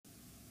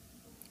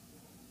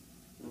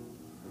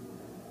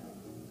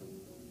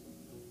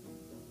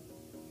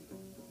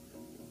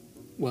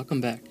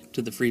Welcome back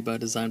to the Free by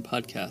Design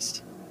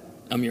podcast.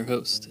 I'm your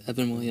host,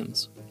 Evan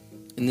Williams,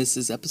 and this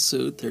is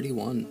episode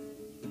 31.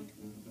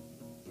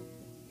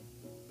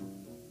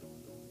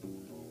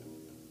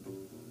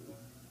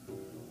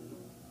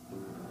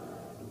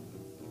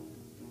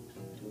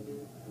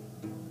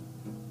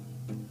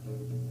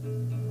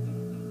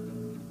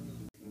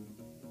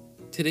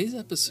 Today's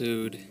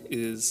episode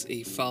is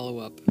a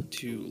follow-up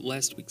to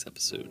last week's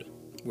episode,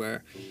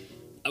 where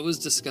I was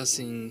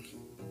discussing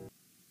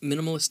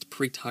minimalist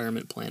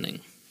pre-retirement planning.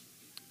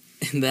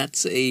 And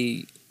that's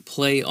a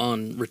play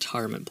on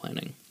retirement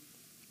planning.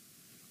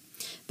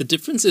 The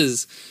difference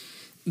is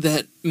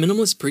that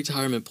minimalist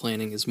pre-retirement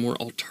planning is more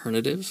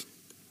alternative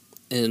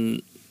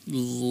and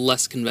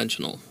less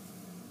conventional.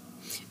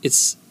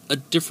 It's a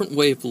different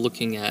way of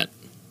looking at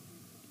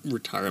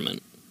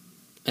retirement.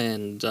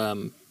 And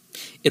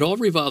it all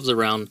revolves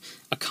around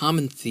a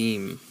common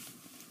theme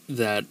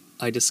that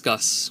I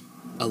discuss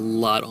a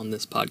lot on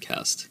this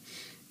podcast.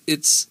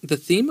 It's the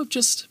theme of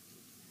just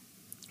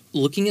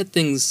looking at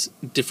things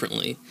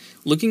differently,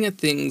 looking at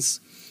things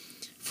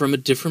from a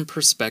different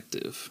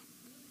perspective,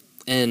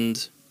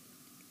 and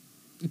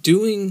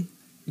doing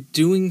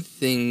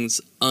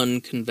things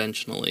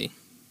unconventionally.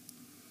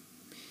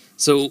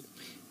 So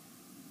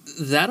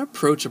that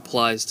approach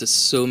applies to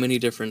so many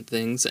different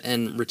things,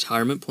 and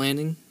retirement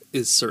planning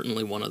is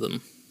certainly one of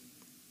them.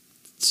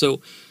 So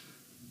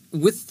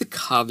with the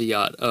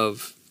caveat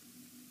of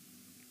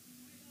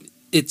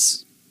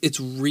it's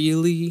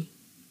really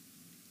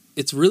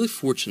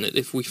fortunate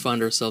if we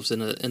find ourselves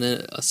in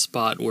a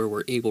spot where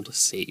we're able to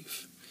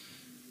save.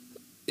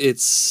 It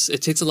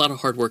takes a lot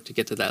of hard work to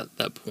get to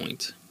that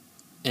point,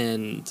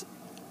 and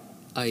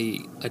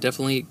I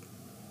definitely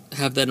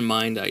have that in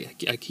mind. I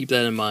keep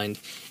that in mind,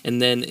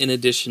 and then in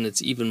addition,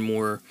 it's even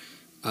more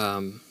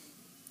of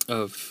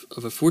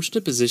a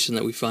fortunate position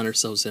that we find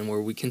ourselves in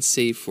where we can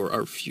save for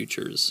our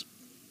futures.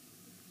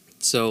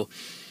 So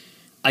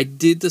I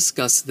did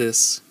discuss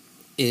this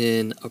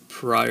in a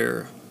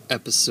prior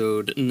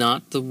episode,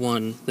 not the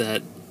one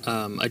that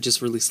I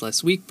just released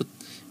last week, but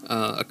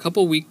a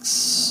couple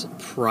weeks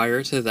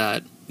prior to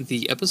that.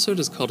 The episode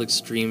is called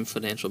Extreme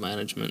Financial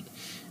Management,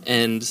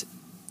 and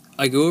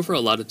I go over a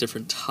lot of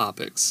different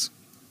topics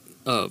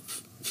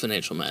of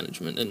financial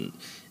management,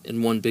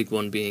 and one big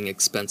one being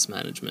expense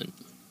management.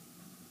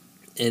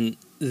 And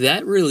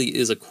that really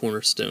is a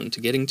cornerstone to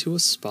getting to a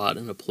spot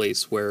in a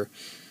place where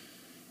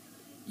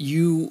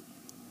you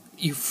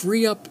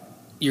free up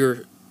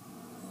your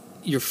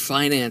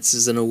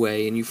finances in a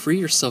way, and you free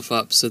yourself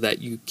up so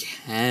that you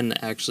can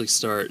actually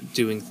start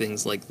doing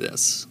things like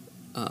this,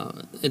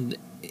 in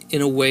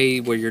a way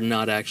where you're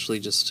not actually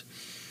just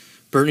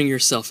burning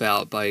yourself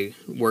out by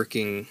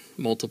working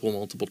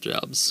multiple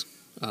jobs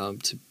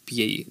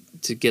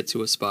to get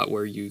to a spot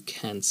where you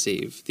can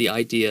save. The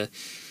idea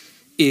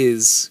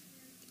is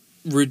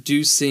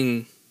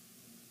reducing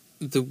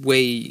the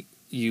way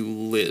you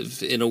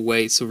live in a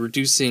way, so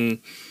reducing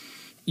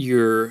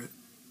your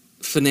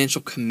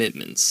financial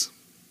commitments.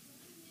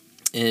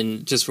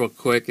 And just real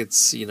quick,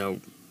 it's,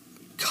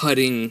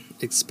 cutting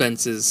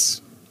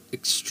expenses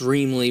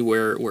extremely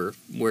where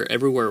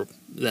everywhere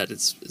that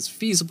it's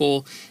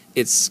feasible.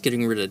 It's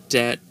getting rid of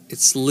debt.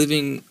 It's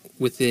living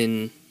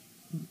within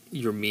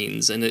your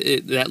means, and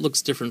that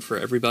looks different for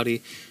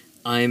everybody.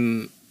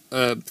 I'm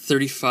a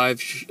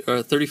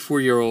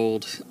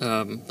 34-year-old.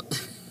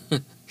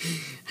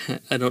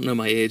 I don't know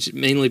my age,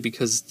 mainly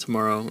because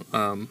tomorrow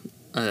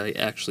I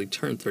actually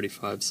turned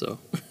 35, so.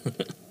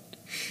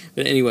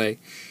 But anyway,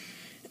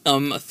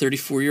 I'm a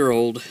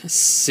 34-year-old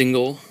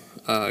single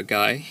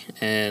guy,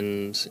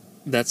 and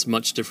that's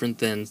much different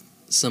than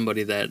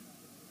somebody that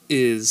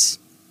is,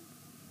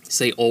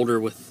 say, older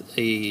with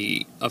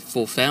a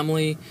full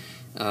family,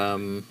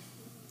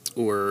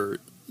 or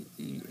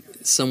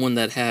someone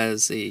that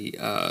has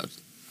a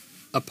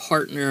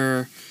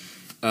partner.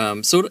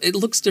 So it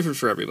looks different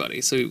for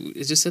everybody. So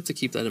you just have to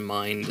keep that in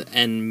mind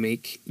and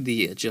make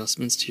the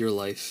adjustments to your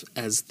life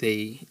as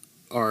they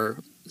are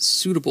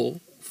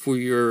suitable for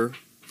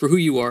who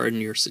you are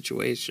in your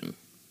situation.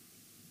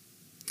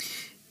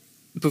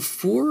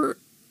 Before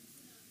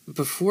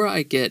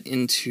I get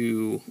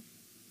into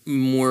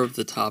more of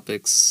the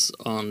topics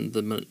on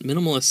the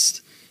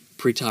minimalist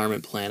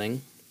pre-retirement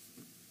planning,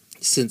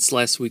 since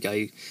last week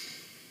I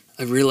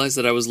realized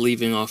that I was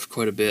leaving off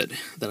quite a bit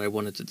that I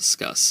wanted to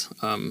discuss.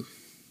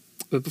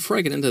 But before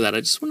I get into that, I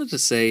just wanted to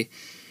say,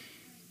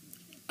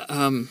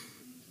 I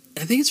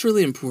think it's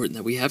really important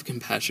that we have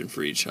compassion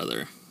for each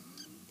other.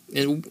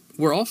 And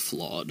we're all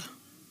flawed,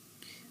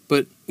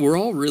 but we're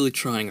all really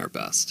trying our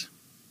best.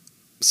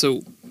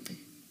 So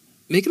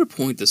make it a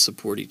point to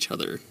support each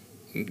other.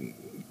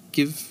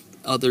 Give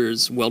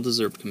others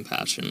well-deserved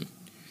compassion.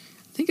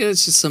 I think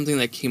it's just something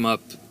that came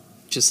up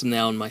just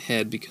now in my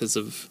head because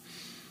of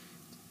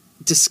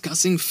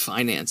discussing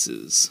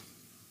finances.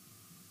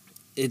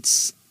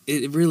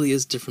 It really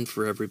is different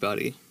for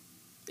everybody,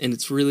 and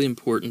it's really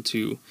important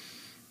to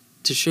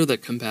show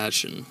that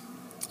compassion,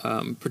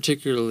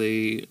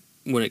 particularly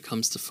when it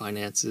comes to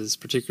finances,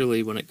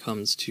 particularly when it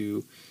comes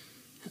to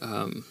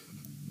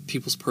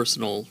people's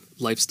personal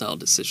lifestyle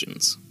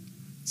decisions.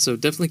 So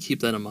definitely keep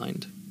that in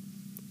mind.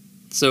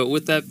 So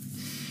with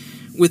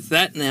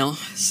that now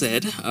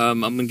said,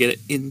 I'm going to get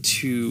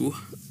into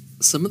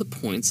some of the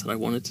points that I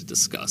wanted to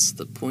discuss,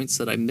 the points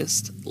that I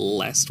missed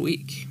last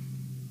week.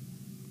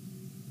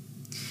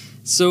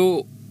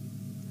 So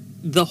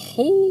the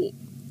whole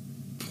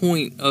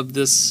point of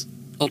this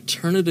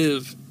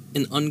alternative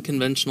and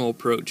unconventional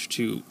approach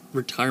to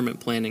retirement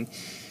planning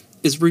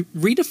is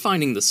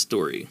redefining the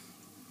story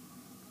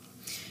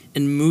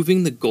and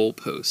moving the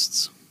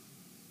goalposts.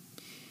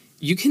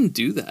 You can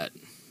do that,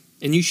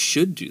 and you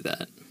should do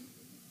that,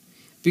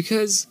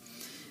 because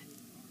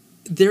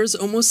there's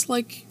almost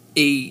like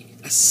a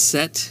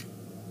set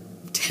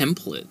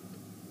template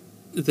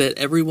that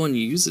everyone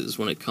uses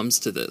when it comes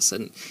to this,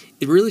 and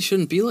it really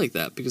shouldn't be like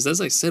that, because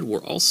as I said,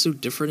 we're all so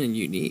different and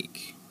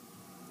unique.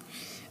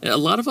 A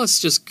lot of us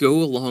just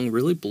go along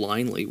really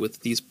blindly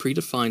with these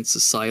predefined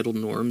societal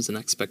norms and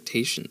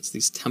expectations,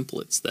 these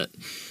templates that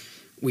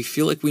we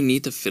feel like we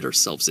need to fit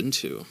ourselves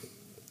into.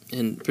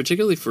 And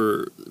particularly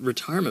for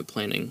retirement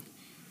planning,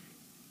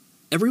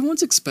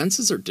 everyone's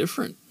expenses are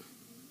different.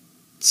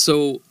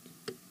 So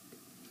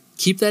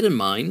keep that in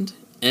mind,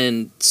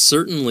 and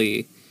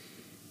certainly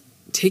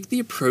take the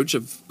approach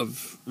of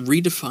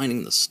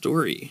redefining the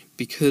story,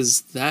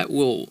 because that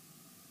will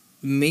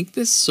make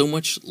this so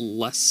much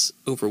less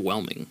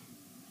overwhelming.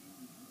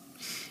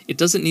 It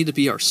doesn't need to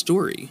be our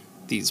story,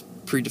 these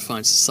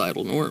predefined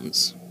societal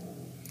norms.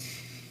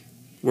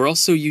 We're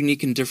also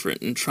unique and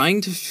different, and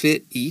trying to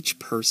fit each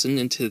person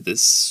into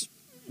this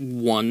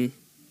one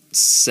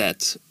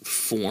set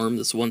form,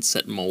 this one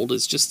set mold,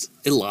 is just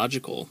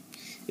illogical.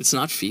 It's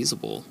not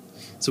feasible.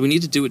 So we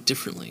need to do it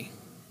differently.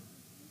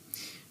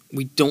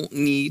 We don't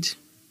need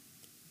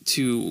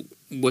to,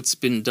 what's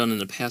been done in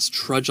the past,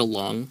 trudge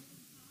along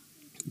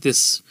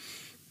this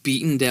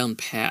beaten down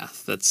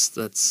path that's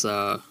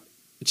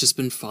just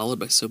been followed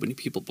by so many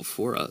people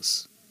before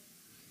us.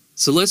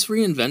 So let's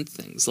reinvent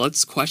things.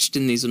 Let's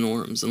question these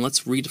norms, and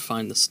let's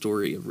redefine the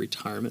story of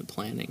retirement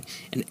planning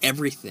and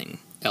everything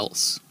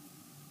else.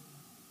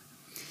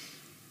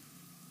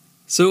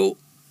 So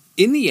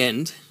in the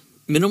end,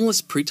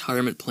 minimalist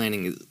pre-retirement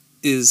planning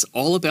is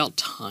all about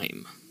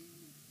time.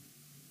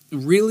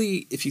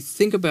 Really, if you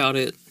think about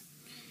it,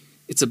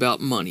 it's about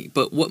money.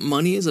 But what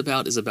money is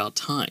about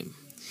time.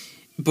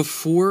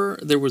 Before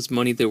there was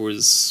money, there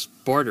was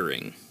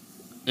bartering.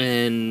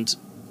 And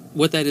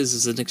what that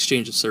is an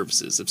exchange of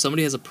services. If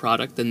somebody has a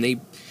product, then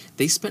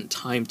they spent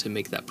time to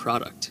make that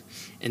product.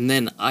 And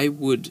then I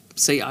would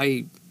say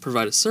I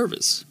provide a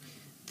service.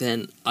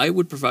 Then I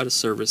would provide a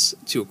service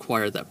to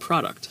acquire that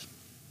product.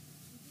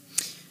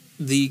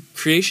 The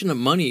creation of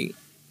money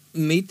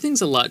made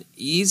things a lot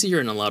easier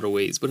in a lot of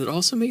ways, but it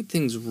also made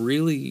things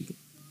really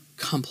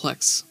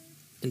complex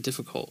and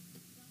difficult.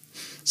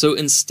 So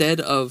instead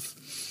of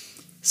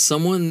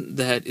someone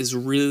that is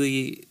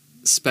really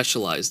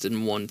specialized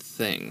in one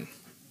thing,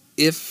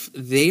 if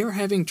they are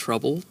having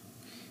trouble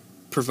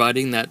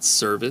providing that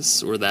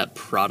service or that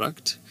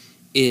product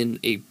in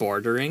a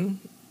bartering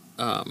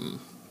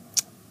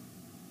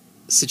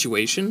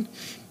situation,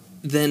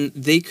 then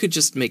they could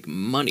just make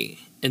money,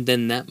 and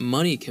then that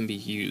money can be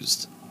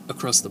used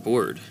across the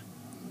board.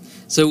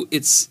 So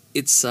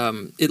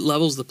it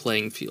levels the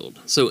playing field.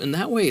 So in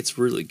that way, it's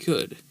really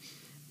good,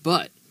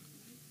 but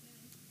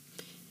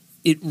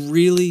it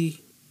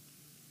really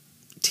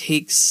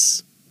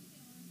takes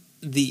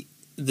the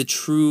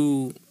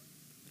true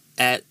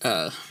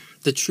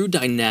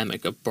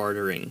dynamic of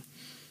bartering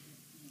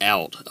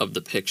out of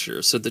the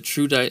picture. So the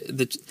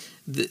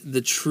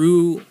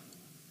true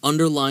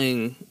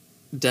underlying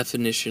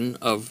definition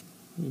of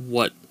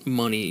what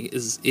money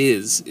is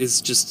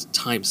just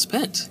time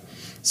spent.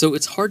 So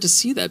it's hard to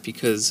see that,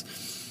 because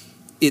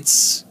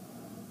it's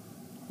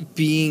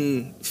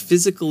being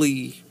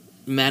physically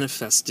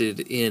manifested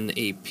in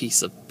a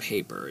piece of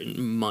paper,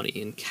 in money,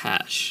 in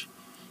cash.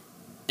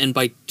 And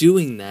by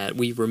doing that,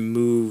 we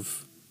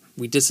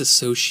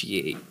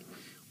disassociate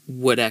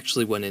what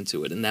actually went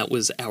into it, and that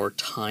was our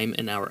time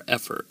and our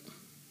effort.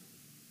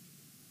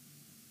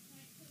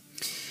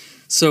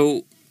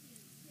 So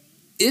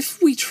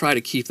if we try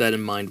to keep that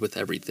in mind with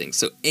everything,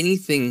 so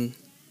anything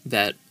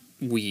that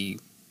we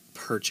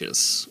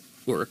purchase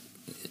or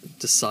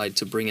decide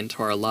to bring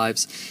into our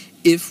lives,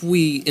 if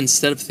we,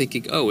 instead of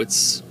thinking, oh,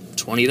 it's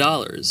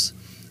 $20,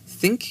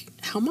 think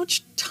how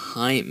much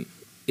time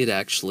it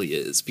actually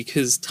is,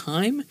 because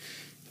time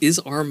is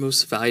our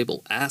most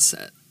valuable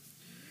asset.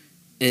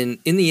 And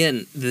in the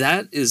end,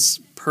 that is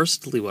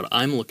personally what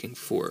I'm looking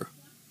for.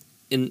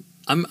 And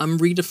I'm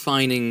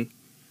redefining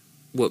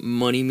what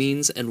money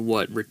means and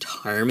what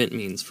retirement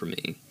means for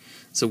me.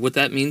 So what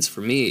that means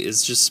for me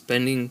is just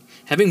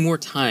having more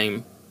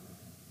time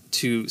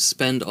to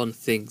spend on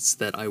things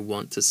that I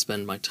want to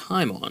spend my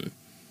time on.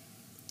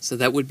 So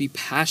that would be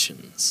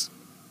passions.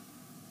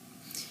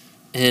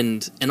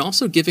 And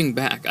also giving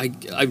back.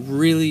 I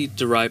really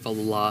derive a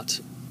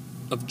lot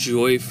of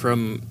joy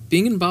from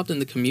being involved in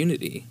the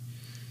community.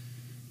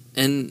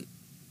 And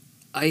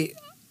I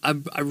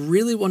I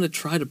really want to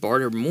try to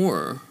barter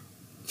more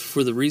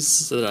for the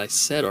reasons that I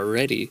said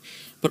already,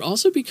 but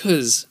also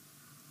because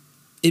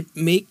it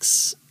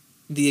makes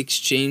the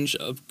exchange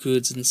of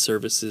goods and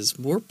services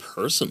more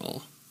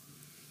personal.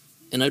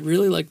 And I'd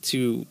really like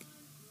to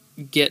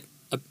get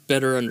a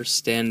better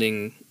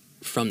understanding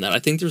from that. I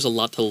think there's a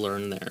lot to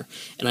learn there.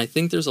 And I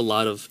think there's a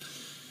lot of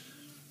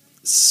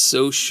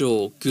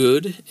social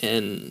good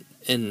and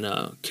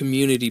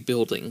community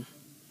building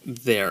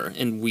there.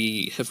 And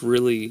we have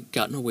really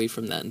gotten away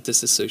from that and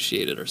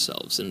disassociated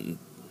ourselves and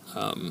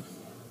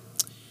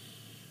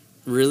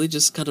really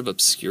just kind of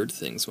obscured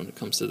things when it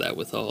comes to that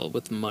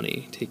with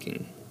money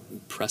taking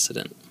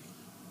precedent.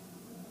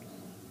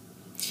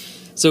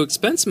 So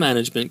expense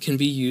management can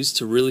be used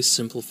to really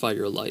simplify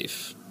your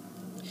life.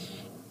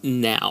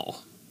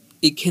 Now,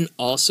 it can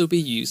also be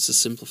used to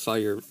simplify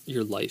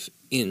your life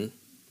in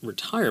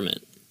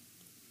retirement.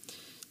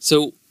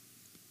 So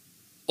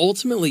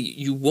ultimately,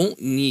 you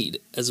won't need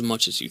as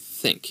much as you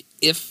think.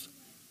 If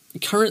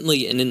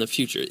currently and in the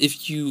future,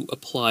 if you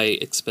apply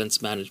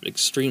expense management,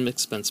 extreme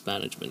expense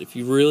management, if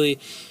you really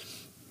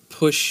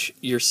push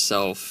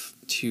yourself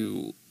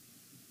to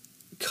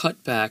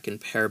cut back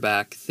and pare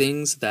back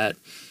things that,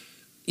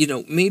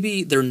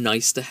 maybe they're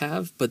nice to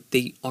have, but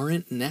they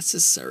aren't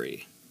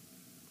necessary.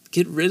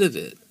 Get rid of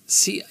it.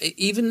 See,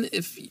 even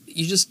if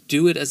you just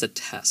do it as a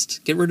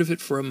test, get rid of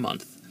it for a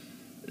month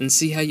and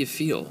see how you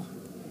feel.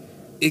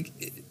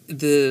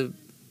 The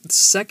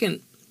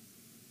second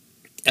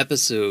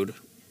episode,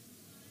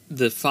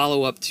 the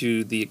follow-up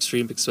to the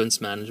extreme expense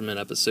management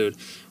episode,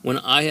 when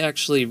I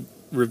actually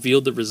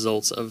revealed the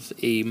results of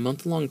a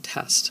month-long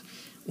test,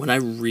 when I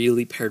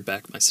really pared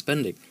back my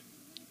spending,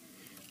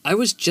 I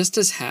was just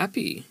as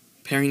happy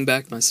paring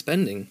back my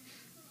spending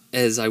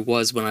as I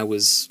was when I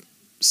was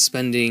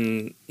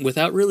spending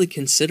without really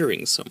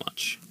considering so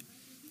much.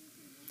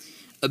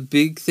 A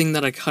big thing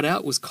that I cut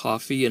out was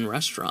coffee and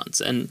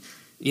restaurants, and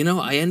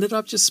I ended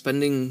up just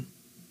spending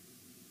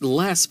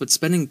less, but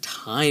spending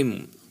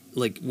time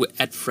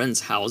at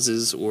friends'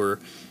 houses or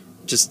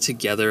just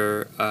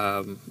together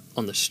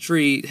on the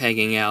street,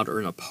 hanging out, or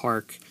in a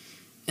park.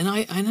 And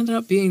I ended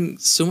up being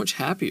so much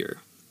happier,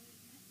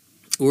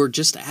 or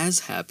just as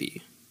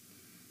happy.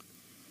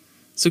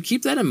 So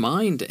keep that in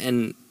mind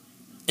and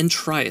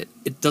try it.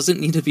 It doesn't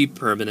need to be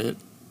permanent.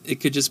 It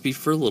could just be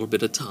for a little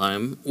bit of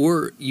time,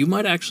 or you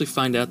might actually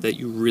find out that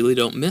you really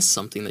don't miss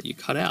something that you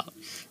cut out.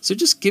 So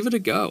just give it a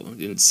go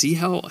and see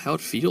how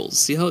it feels,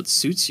 see how it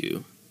suits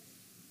you.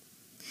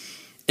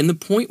 And the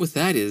point with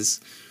that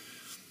is,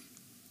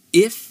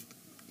 if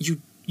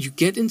you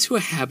get into a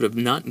habit of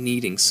not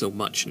needing so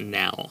much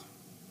now,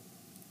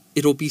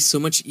 it'll be so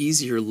much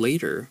easier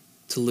later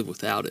to live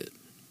without it.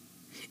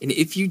 And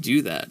if you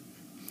do that,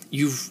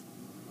 you've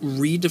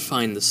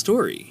redefined the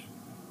story.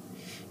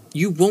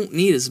 You won't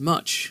need as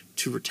much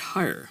to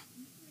retire.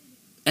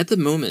 At the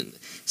moment,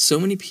 so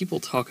many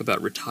people talk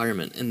about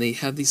retirement and they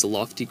have these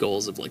lofty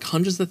goals of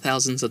hundreds of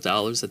thousands of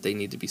dollars that they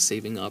need to be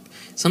saving up,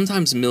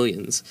 sometimes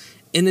millions.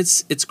 And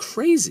it's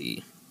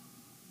crazy.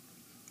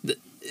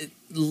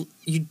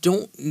 You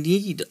don't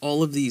need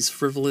all of these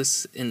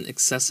frivolous and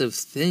excessive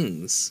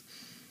things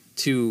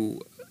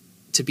to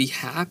be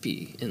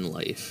happy in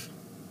life.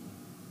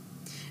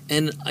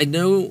 And I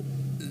know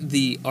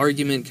the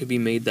argument could be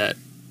made that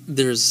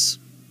there's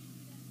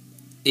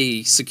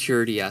a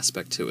security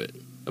aspect to it,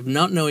 of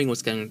not knowing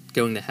what's going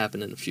to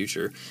happen in the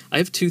future. I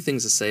have two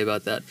things to say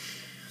about that.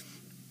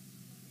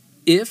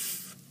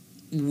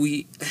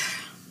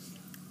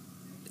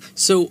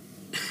 So,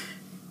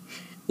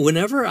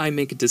 whenever I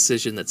make a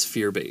decision that's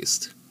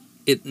fear-based,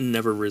 it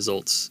never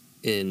results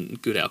in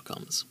good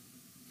outcomes.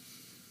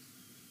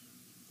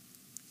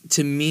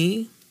 To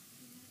me,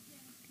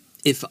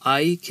 if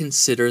I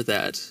consider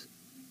that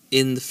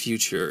in the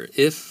future,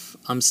 if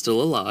I'm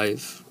still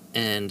alive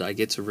and I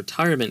get to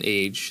retirement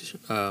age,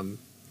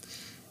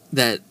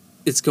 that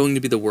it's going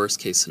to be the worst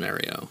case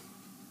scenario,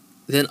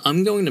 then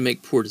I'm going to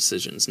make poor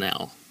decisions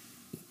now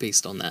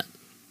based on that.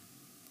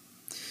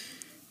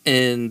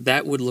 And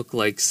that would look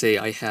like, say,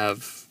 I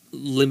have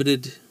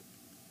limited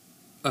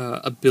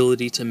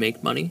ability to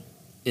make money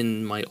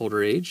in my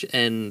older age,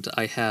 and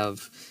I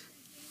have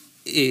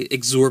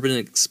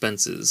exorbitant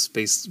expenses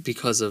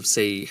because of,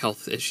 say,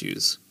 health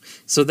issues.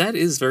 So that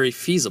is very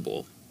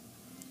feasible.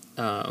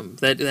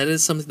 That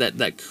is something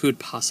that could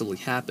possibly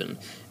happen.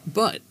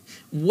 But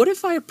what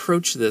if I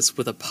approach this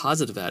with a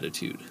positive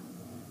attitude?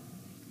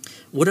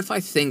 What if I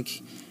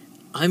think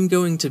I'm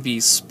going to be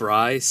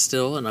spry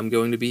still, and I'm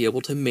going to be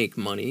able to make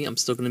money. I'm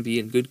still going to be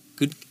in good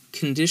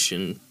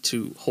condition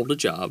to hold a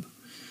job,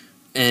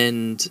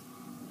 and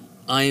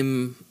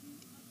I'm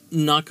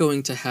not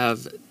going to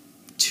have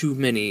too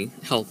many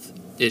health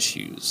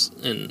issues,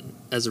 and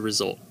as a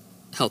result,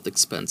 health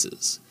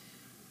expenses.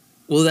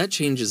 Well, that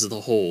changes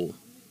the whole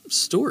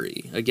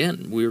story.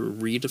 Again, we're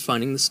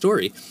redefining the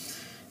story.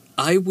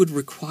 I would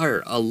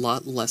require a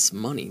lot less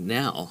money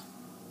now,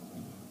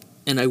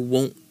 and I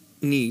won't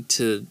need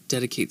to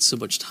dedicate so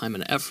much time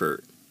and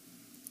effort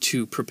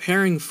to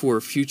preparing for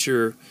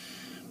future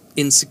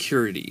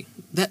insecurity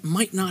that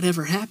might not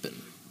ever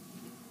happen.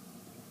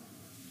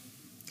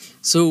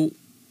 So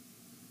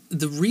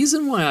the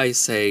reason why I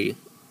say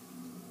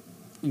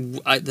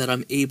that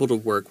I'm able to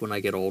work when I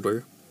get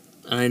older,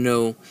 and I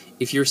know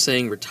if you're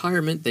saying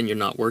retirement, then you're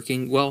not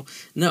working. Well,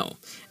 no.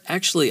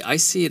 Actually, I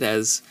see it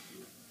as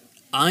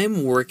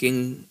I'm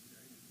working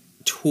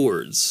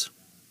towards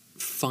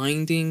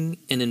finding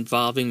and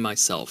involving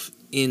myself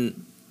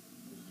in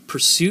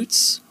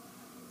pursuits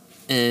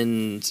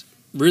and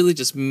really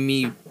just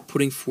me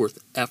putting forth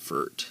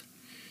effort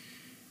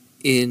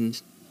in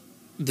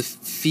the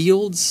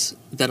fields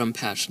that I'm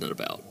passionate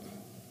about.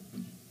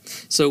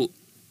 So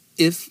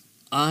if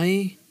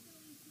I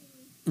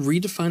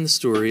redefine the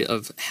story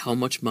of how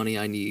much money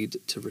I need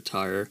to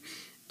retire,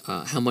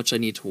 how much I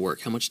need to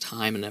work, how much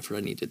time and effort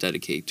I need to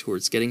dedicate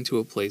towards getting to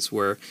a place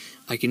where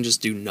I can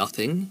just do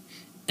nothing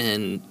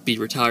and be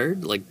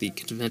retired, like the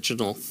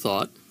conventional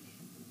thought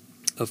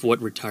of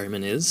what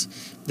retirement is,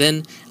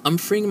 then I'm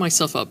freeing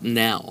myself up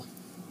now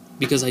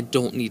because I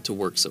don't need to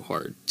work so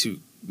hard to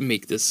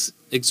make this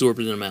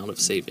exorbitant amount of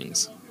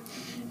savings.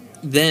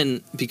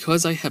 Then,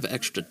 because I have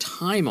extra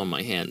time on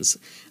my hands,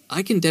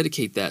 I can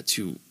dedicate that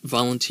to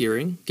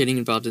volunteering, getting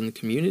involved in the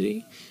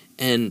community,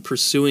 and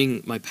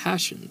pursuing my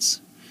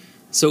passions.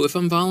 So if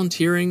I'm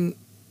volunteering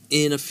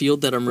in a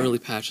field that I'm really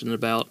passionate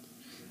about,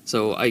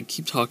 so I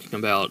keep talking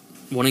about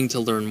wanting to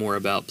learn more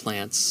about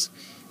plants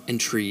and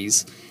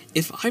trees.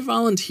 If I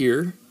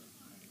volunteer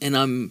and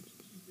I'm,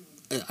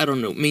 I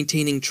don't know,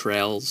 maintaining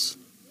trails,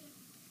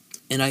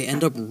 and I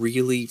end up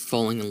really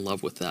falling in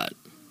love with that,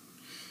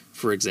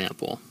 for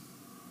example,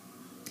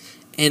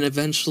 and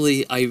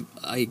eventually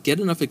I get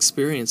enough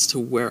experience to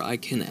where I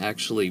can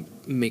actually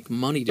make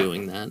money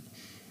doing that,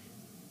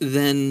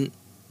 then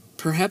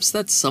perhaps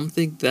that's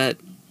something that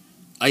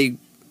I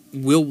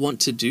will want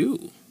to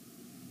do.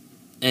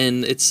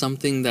 And it's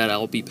something that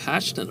I'll be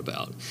passionate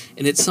about.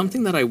 And it's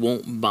something that I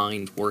won't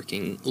mind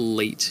working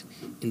late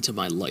into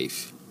my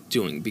life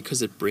doing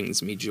because it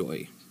brings me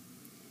joy.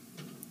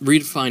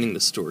 Redefining the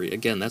story.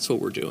 Again, that's what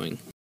we're doing.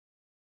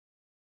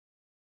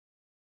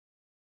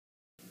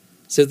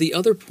 So the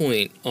other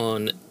point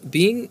on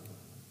being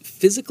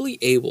physically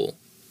able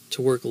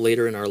to work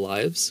later in our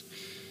lives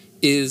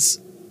is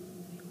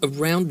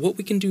around what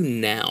we can do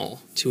now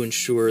to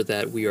ensure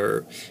that we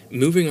are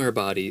moving our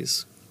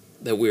bodies,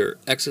 that we're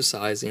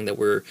exercising, that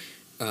we're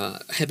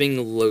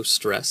having low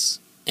stress,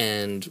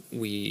 and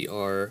we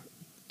are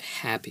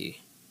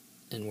happy,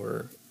 and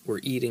we're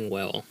eating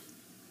well.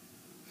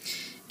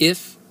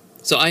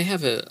 So I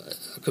have a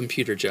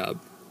computer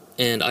job,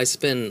 and I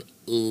spend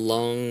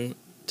long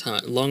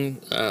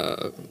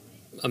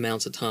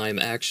amounts of time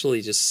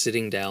actually just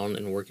sitting down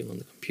and working on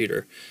the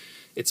computer.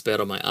 It's bad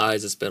on my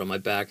eyes, it's bad on my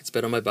back, it's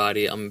bad on my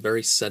body. I'm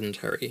very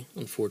sedentary,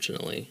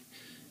 unfortunately.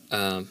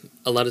 A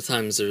lot of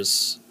times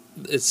it's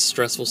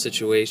stressful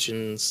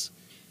situations.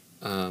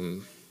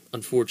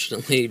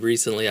 Unfortunately,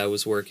 recently I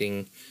was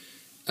working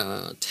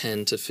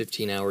 10 to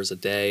 15 hours a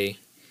day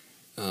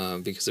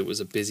because it was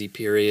a busy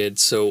period.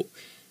 So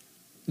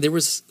there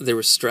was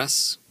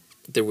stress.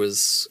 There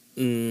was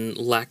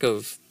lack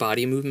of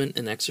body movement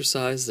and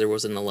exercise. There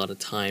wasn't a lot of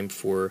time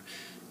for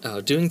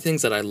doing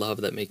things that I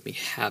love that make me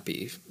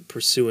happy,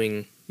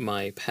 pursuing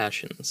my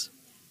passions.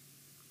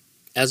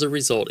 As a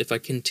result, if I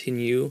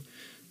continue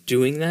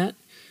doing that,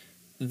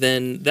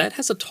 then that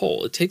has a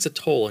toll. It takes a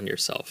toll on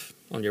yourself,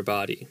 on your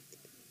body.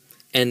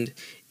 And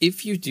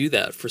if you do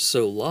that for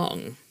so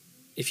long,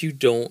 if you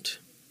don't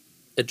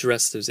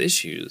address those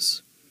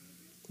issues,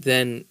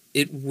 then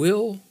it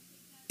will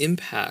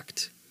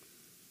impact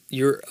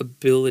your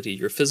ability,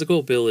 your physical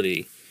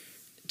ability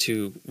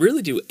to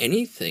really do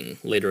anything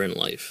later in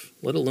life,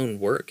 let alone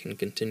work and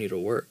continue to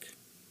work.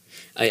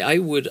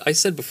 I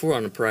said before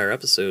on a prior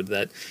episode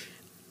that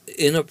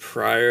in a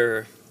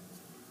prior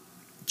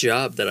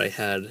job that I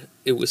had,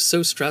 it was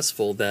so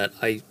stressful that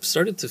I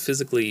started to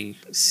physically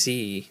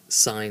see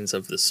signs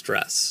of the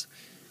stress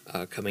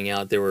coming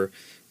out. There were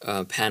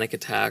panic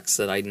attacks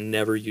that I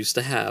never used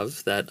to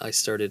have that I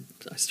started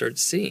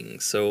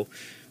seeing. So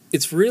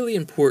it's really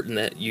important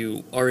that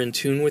you are in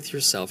tune with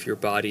yourself, your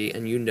body,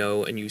 and you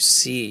know and you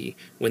see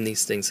when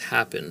these things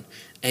happen.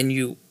 And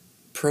you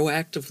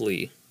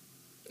proactively,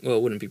 well,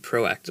 it wouldn't be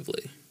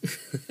proactively,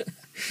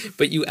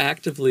 but you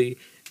actively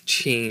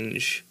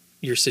change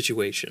your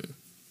situation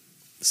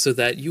so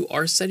that you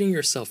are setting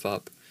yourself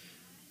up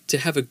to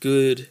have a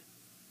good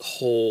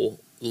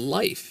whole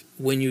life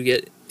when you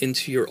get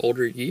into your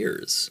older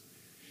years.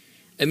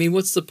 I mean,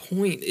 what's the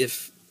point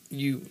if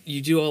you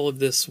do all of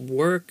this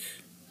work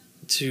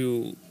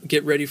to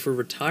get ready for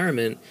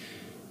retirement,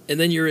 and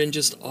then you're in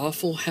just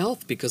awful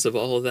health because of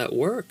all of that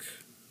work?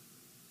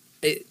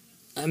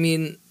 I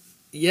mean,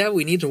 yeah,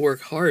 we need to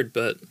work hard,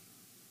 but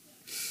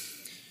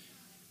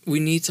we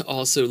need to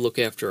also look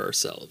after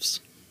ourselves.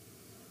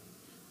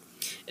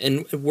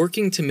 And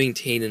working to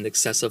maintain an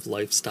excessive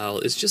lifestyle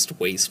is just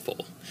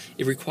wasteful.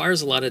 It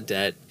requires a lot of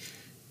debt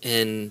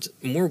and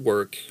more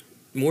work,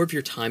 more of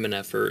your time and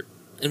effort.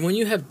 And when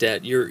you have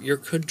debt, you're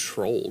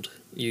controlled.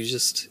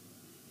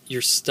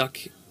 You're stuck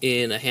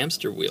in a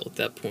hamster wheel at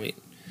that point.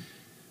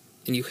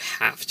 And you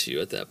have to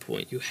at that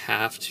point. You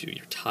have to.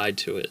 You're tied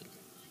to it.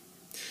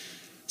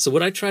 So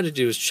what I try to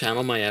do is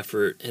channel my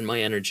effort and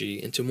my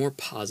energy into more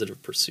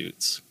positive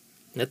pursuits,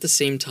 and at the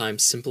same time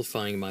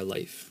simplifying my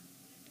life.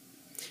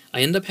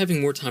 I end up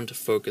having more time to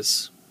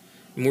focus,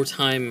 more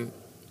time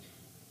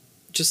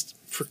just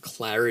for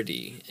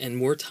clarity, and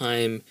more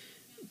time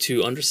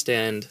to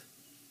understand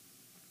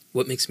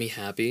what makes me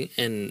happy,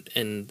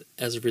 and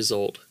as a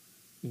result,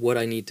 what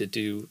I need to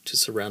do to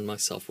surround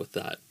myself with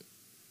that,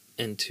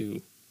 and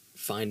to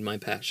find my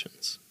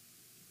passions.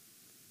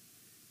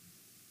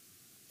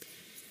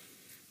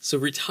 So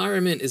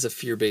retirement is a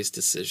fear-based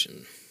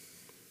decision.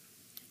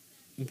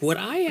 What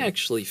I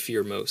actually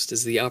fear most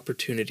is the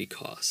opportunity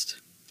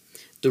cost.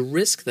 The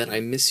risk that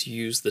I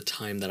misuse the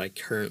time that I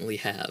currently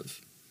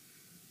have.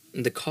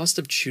 And the cost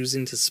of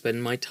choosing to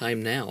spend my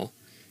time now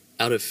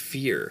out of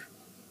fear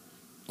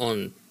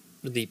on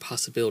the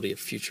possibility of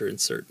future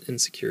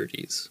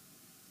insecurities.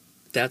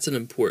 I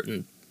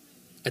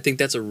think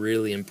that's a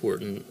really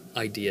important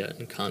idea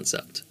and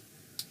concept.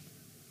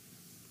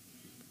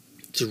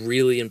 It's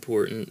really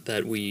important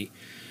that we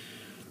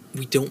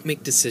don't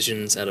make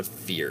decisions out of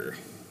fear.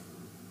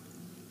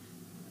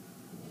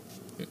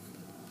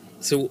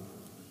 So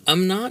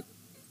I'm not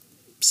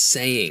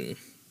saying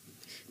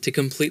to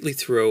completely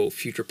throw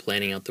future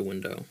planning out the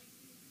window.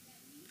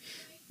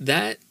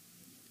 That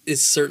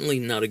is certainly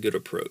not a good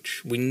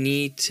approach. We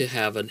need to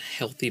have a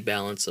healthy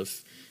balance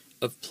of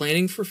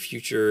planning for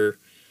future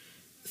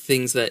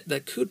things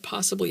that could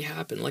possibly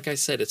happen. Like I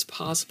said, it's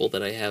possible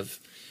that I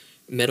have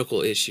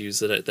medical issues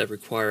that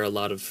require a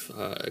lot of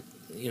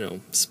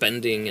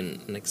spending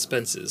and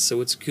expenses.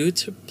 So it's good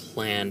to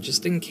plan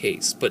just in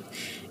case, but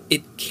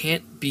it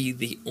can't be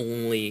the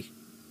only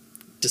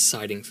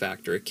deciding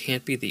factor. It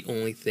can't be the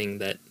only thing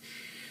that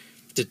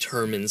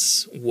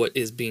determines what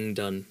is being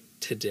done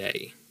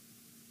today.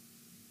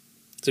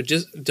 So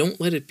just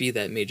don't let it be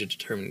that major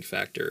determining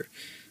factor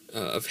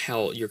of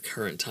how your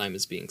current time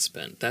is being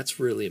spent. That's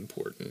really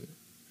important.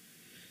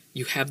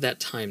 You have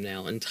that time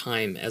now, and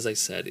time, as I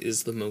said,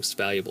 is the most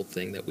valuable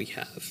thing that we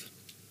have.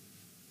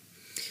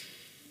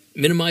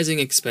 Minimizing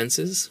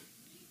expenses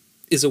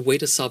is a way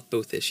to solve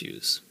both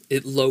issues.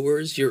 It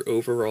lowers your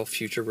overall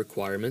future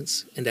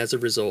requirements, and as a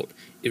result,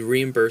 it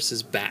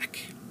reimburses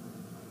back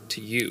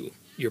to you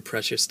your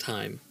precious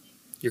time,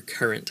 your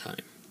current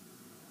time.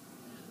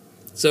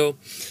 So,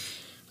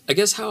 I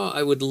guess how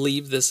I would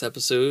leave this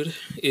episode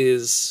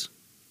is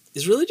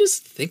really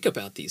just think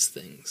about these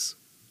things.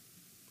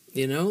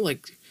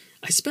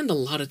 I spend a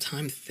lot of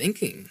time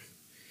thinking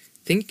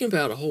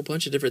about a whole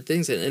bunch of different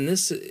things, and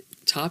this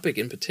topic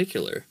in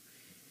particular.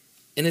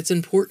 And it's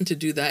important to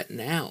do that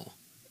now,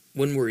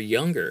 when we're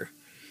younger.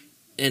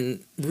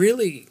 And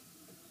really,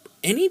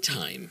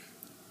 anytime,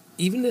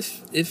 even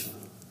if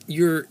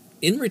you're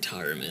in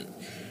retirement,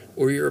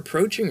 or you're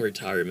approaching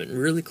retirement,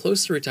 really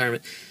close to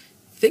retirement,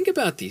 think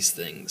about these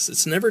things.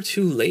 It's never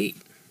too late.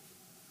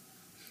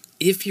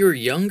 If you're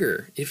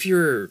younger, if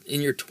you're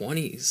in your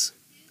 20s,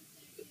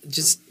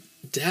 just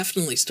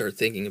definitely start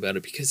thinking about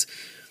it, because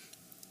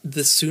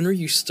the sooner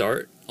you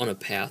start on a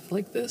path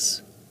like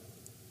this,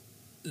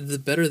 the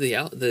better the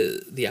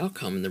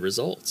outcome and the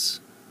results.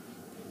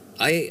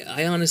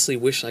 I honestly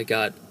wish I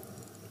got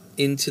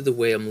into the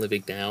way I'm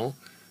living now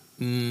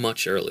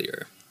much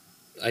earlier.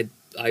 I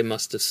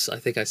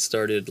think I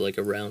started like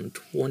around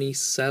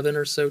 27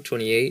 or so,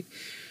 28.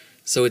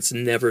 So it's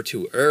never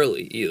too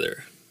early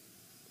either.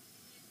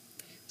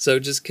 So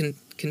just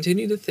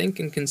continue to think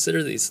and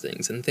consider these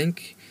things, and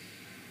think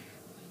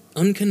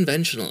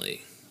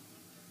unconventionally.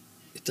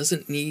 It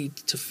doesn't need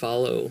to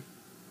follow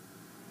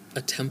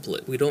a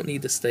template. We don't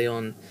need to stay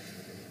on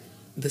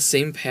the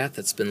same path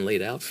that's been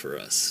laid out for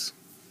us,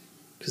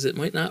 because it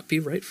might not be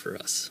right for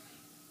us.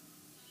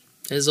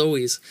 As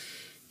always,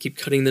 keep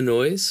cutting the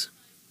noise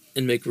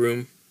and make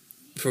room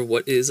for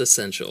what is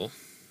essential.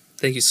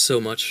 Thank you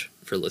so much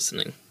for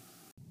listening.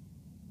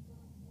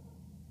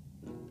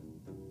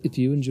 If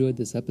you enjoyed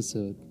this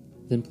episode,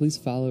 then please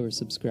follow or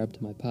subscribe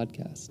to my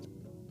podcast.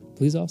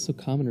 Please also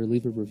comment or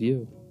leave a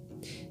review.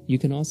 You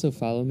can also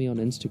follow me on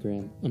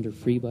Instagram under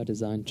Free by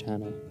Design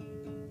channel.